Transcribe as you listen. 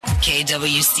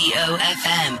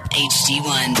KWCO-FM,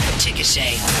 HD1,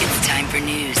 Chickasha. It's time for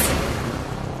news.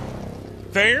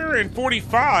 Fair and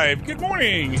 45. Good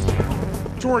morning.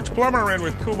 George Plummer in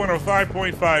with KOOL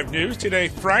 105.5 News. Today,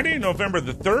 Friday, November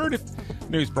the 3rd.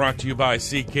 News brought to you by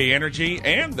CK Energy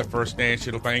and the First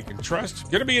National Bank and Trust.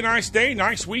 Going to be a nice day,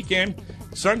 nice weekend.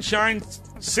 Sunshine,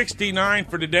 69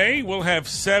 for today. We'll have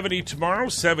 70 tomorrow,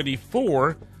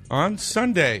 74 on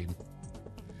Sunday.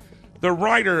 The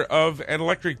rider of an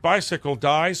electric bicycle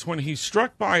dies when he's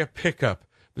struck by a pickup.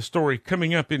 The story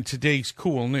coming up in today's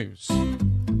KOOL News.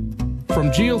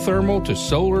 From geothermal to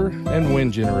solar and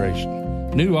wind generation,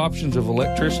 new options of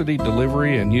electricity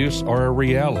delivery and use are a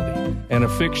reality and a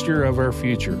fixture of our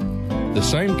future. The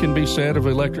same can be said of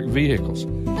electric vehicles.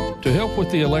 To help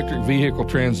with the electric vehicle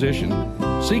transition,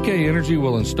 CK Energy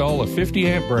will install a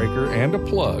 50-amp breaker and a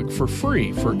plug for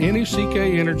free for any CK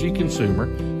Energy consumer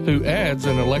who adds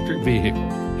an electric vehicle.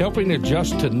 Helping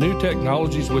adjust to new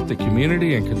technologies with the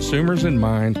community and consumers in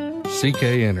mind, CK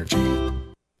Energy.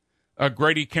 A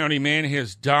Grady County man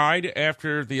has died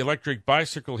after the electric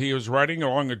bicycle he was riding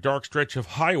along a dark stretch of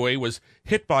highway was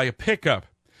hit by a pickup.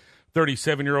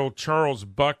 37-year-old Charles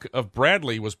Buck of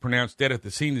Bradley was pronounced dead at the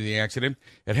scene of the accident.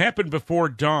 It happened before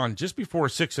dawn, just before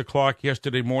 6 o'clock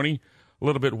yesterday morning, a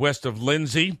little bit west of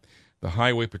Lindsay. The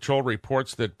Highway Patrol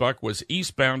reports that Buck was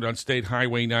eastbound on State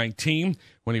Highway 19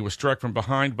 when he was struck from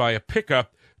behind by a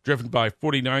pickup driven by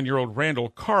 49-year-old Randall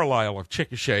Carlisle of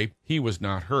Chickasha. He was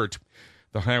not hurt.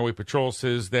 The Highway Patrol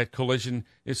says that collision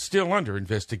is still under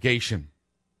investigation.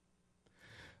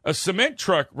 A cement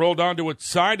truck rolled onto its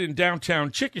side in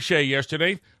downtown Chickasha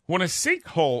yesterday when a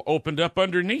sinkhole opened up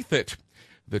underneath it.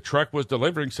 The truck was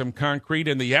delivering some concrete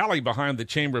in the alley behind the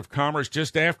Chamber of Commerce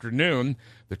just after noon.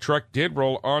 The truck did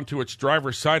roll onto its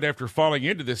driver's side after falling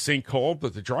into the sinkhole,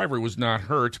 but the driver was not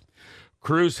hurt.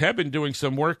 Crews have been doing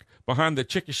some work behind the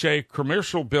Chickasha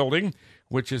Commercial Building,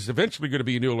 which is eventually going to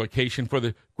be a new location for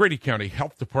the Grady County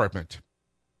Health Department.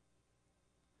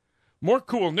 More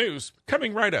KOOL news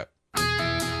coming right up.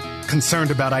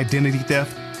 Concerned about identity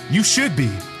theft? You should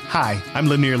be. Hi, I'm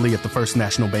Lanier Lee at the First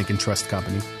National Bank and Trust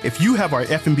Company. If you have our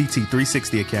FNBT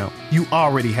 360 account, you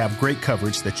already have great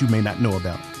coverage that you may not know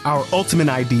about. Our Ultimate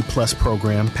ID Plus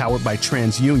program, powered by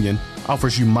TransUnion,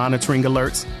 offers you monitoring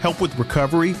alerts, help with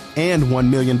recovery, and $1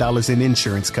 million in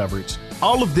insurance coverage.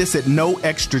 All of this at no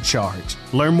extra charge.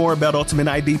 Learn more about Ultimate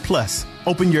ID Plus.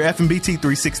 Open your FNBT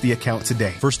 360 account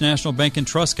today. First National Bank and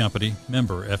Trust Company,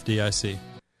 member FDIC.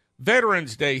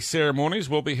 Veterans Day ceremonies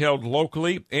will be held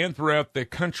locally and throughout the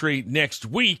country next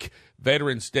week.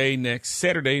 Veterans Day next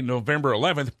Saturday, November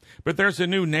 11th. But there's a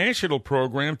new national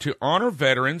program to honor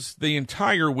veterans the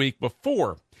entire week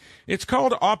before. It's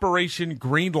called Operation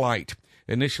Greenlight.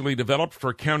 Initially developed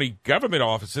for county government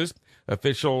offices,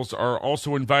 officials are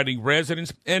also inviting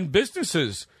residents and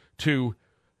businesses to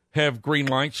have green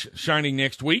lights shining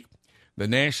next week. The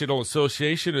National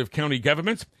Association of County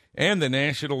Governments and the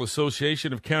National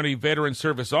Association of County Veteran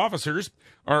Service Officers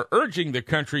are urging the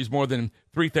country's more than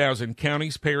 3,000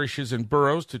 counties, parishes, and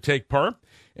boroughs to take part,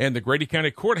 and the Grady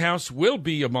County Courthouse will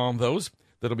be among those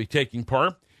that will be taking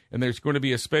part. And there's going to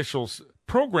be a special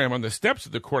program on the steps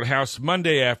of the courthouse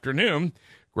Monday afternoon.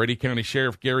 Grady County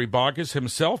Sheriff Gary Boggess,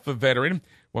 himself a veteran,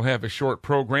 will have a short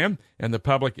program, and the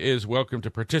public is welcome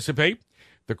to participate.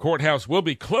 The courthouse will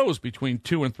be closed between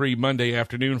 2 and 3 Monday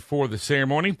afternoon for the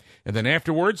ceremony, and then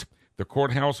afterwards, the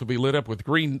courthouse will be lit up with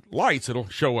green lights. It'll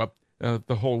show up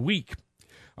the whole week.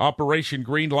 Operation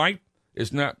Green Light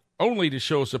is not only to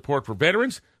show support for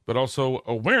veterans, but also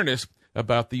awareness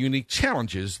about the unique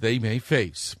challenges they may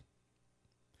face.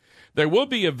 There will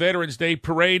be a Veterans Day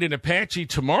parade in Apache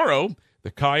tomorrow.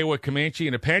 The Kiowa, Comanche,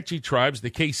 and Apache tribes, the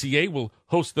KCA, will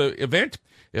host the event.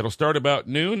 It'll start about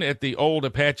noon at the old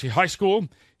Apache High School,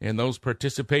 and those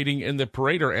participating in the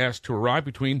parade are asked to arrive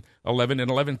between 11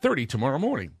 and 11:30 tomorrow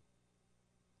morning.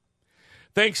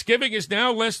 Thanksgiving is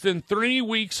now less than 3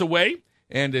 weeks away,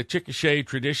 and a Chickasha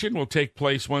tradition will take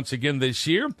place once again this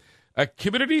year. A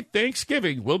community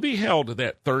Thanksgiving will be held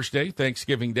that Thursday,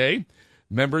 Thanksgiving Day.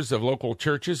 Members of local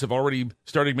churches have already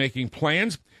started making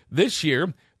plans. This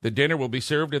year, the dinner will be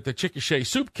served at the Chickasha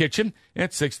Soup Kitchen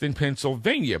at 6th and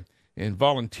Pennsylvania, and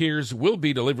volunteers will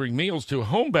be delivering meals to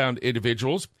homebound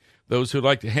individuals. Those who'd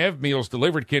like to have meals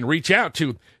delivered can reach out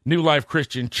to New Life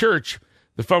Christian Church.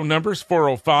 The phone number is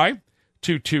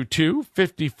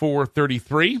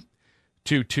 405-222-5433,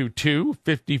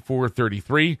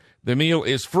 222-5433. The meal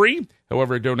is free.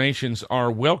 However, donations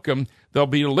are welcome. They'll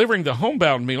be delivering the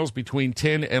homebound meals between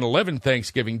 10 and 11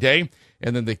 Thanksgiving Day,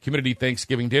 and then the community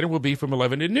Thanksgiving dinner will be from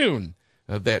 11 to noon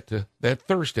that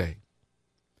Thursday.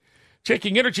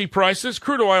 Checking energy prices,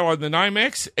 crude oil on the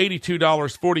NYMEX,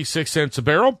 $82.46 a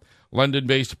barrel.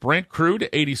 London-based Brent crude,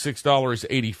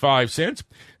 $86.85.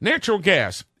 Natural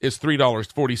gas is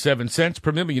 $3.47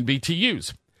 per million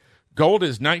BTUs. Gold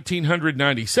is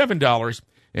 $1,997,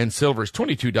 and silver is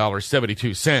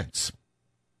 $22.72.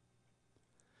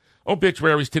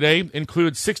 Obituaries today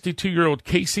include 62-year-old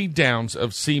Casey Downs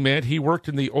of CMed. He worked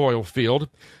in the oil field.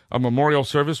 A memorial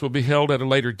service will be held at a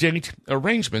later date.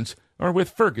 Arrangements are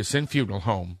with Ferguson Funeral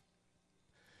Home.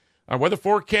 Our weather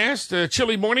forecast, a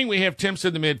chilly morning. We have temps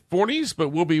in the mid-40s, but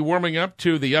we'll be warming up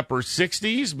to the upper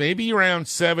 60s, maybe around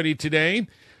 70 today.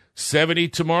 70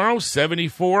 tomorrow,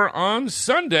 74 on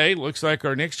Sunday. Looks like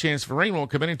our next chance for rain won't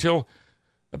come in until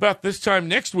about this time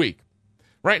next week.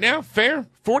 Right now, fair,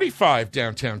 45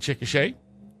 downtown Chickasha.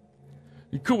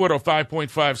 KOOL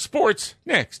 105.5 Sports,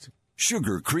 next.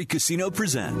 Sugar Creek Casino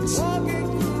presents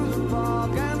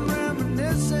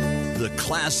the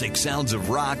classic sounds of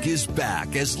rock is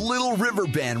back as Little River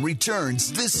Band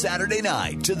returns this Saturday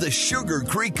night to the Sugar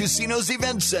Creek Casino's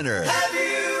Event Center. Have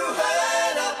you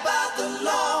heard about the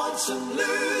Lonesome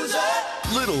Loser?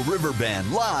 Little River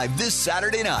Band live this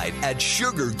Saturday night at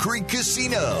Sugar Creek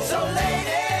Casino. So lady,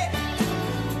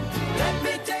 let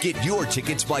me take Get your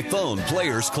tickets by phone,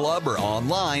 Players Club, or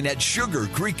online at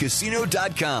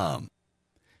sugarcreekcasino.com.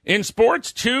 In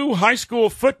sports, two high school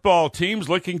football teams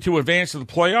looking to advance to the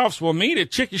playoffs will meet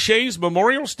at Chickasha's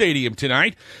Memorial Stadium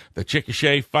tonight. The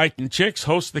Chickasha Fightin' Chicks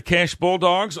host the Cash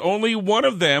Bulldogs. Only one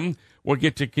of them will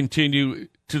get to continue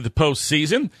to the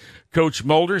postseason. Coach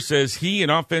Mulder says he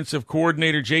and offensive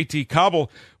coordinator J.T. Cobble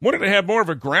wanted to have more of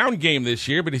a ground game this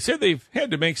year, but he said they've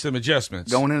had to make some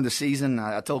adjustments. Going into the season,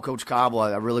 I told Coach Cobble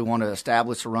I really want to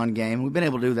establish a run game. We've been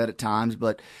able to do that at times,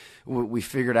 but we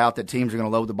figured out that teams are going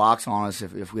to load the box on us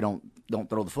if we don't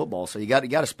throw the football. So you got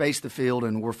to space the field,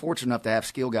 and we're fortunate enough to have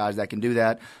skill guys that can do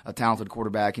that. A talented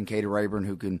quarterback in Cater Rayburn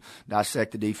who can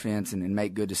dissect the defense and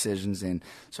make good decisions. And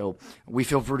so we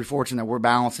feel pretty fortunate that we're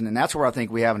balancing, and that's where I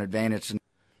think we have an advantage.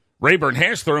 Rayburn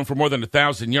has thrown for more than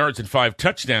 1,000 yards and 5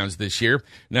 touchdowns this year.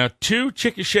 Now, 2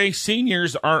 Chickasha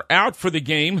seniors are out for the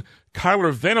game.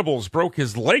 Kyler Venables broke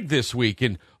his leg this week,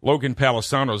 and Logan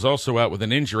Palisano is also out with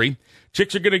an injury.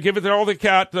 Chicks are going to give it all they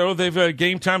got, though. They've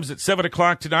game times at 7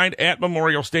 o'clock tonight at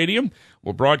Memorial Stadium.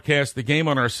 We'll broadcast the game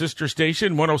on our sister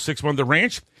station, 106.1 The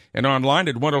Ranch, and online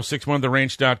at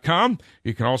 1061theranch.com.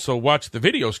 You can also watch the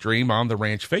video stream on the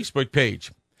Ranch Facebook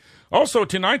page. Also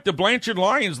tonight, the Blanchard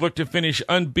Lions look to finish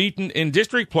unbeaten in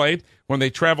district play when they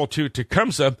travel to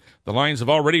Tecumseh. The Lions have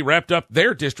already wrapped up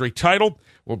their district title.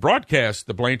 We'll broadcast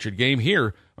the Blanchard game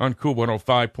here on KOOL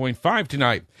 105.5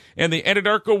 tonight. And the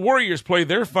Anadarko Warriors play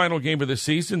their final game of the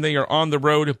season. They are on the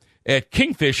road at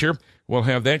Kingfisher. We'll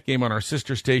have that game on our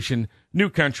sister station, New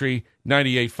Country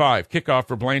 98.5. Kickoff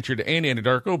for Blanchard and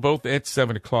Anadarko, both at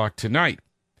 7 o'clock tonight.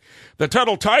 The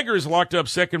Tuttle Tigers locked up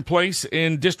second place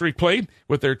in district play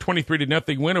with their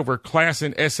 23-0 win over Class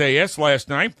and SAS last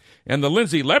night. And the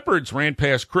Lindsay Leopards ran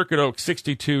past Crooked Oak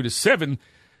 62-7.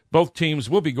 Both teams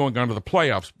will be going on to the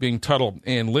playoffs, being Tuttle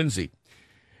and Lindsay.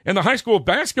 And the high school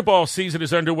basketball season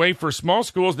is underway for small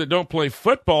schools that don't play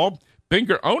football.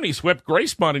 Bingor-Oni swept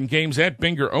Gracemont in games at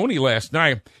Bingor-Oni last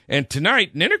night. And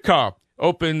tonight, Ninnekah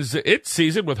opens its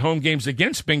season with home games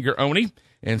against Bingor-Oni.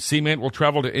 And Cement will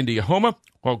travel to Indiahoma,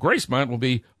 while Gracemont will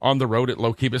be on the road at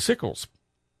Lokiba Sickles.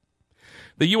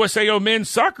 The USAO men's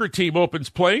soccer team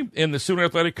opens play in the Sooner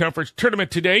Athletic Conference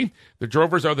tournament today. The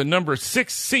Drovers are the number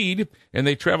 6 seed, and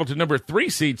they travel to number 3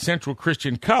 seed Central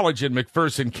Christian College in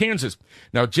McPherson, Kansas.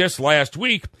 Now, just last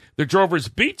week, the Drovers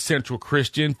beat Central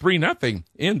Christian 3-0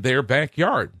 in their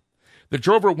backyard. The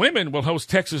Drover women will host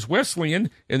Texas Wesleyan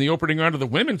in the opening round of the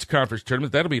women's conference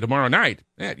tournament. That'll be tomorrow night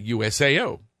at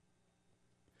USAO.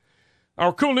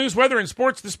 Our KOOL News, weather, and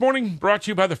sports this morning brought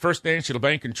to you by the First National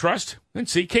Bank and Trust and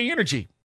CK Energy.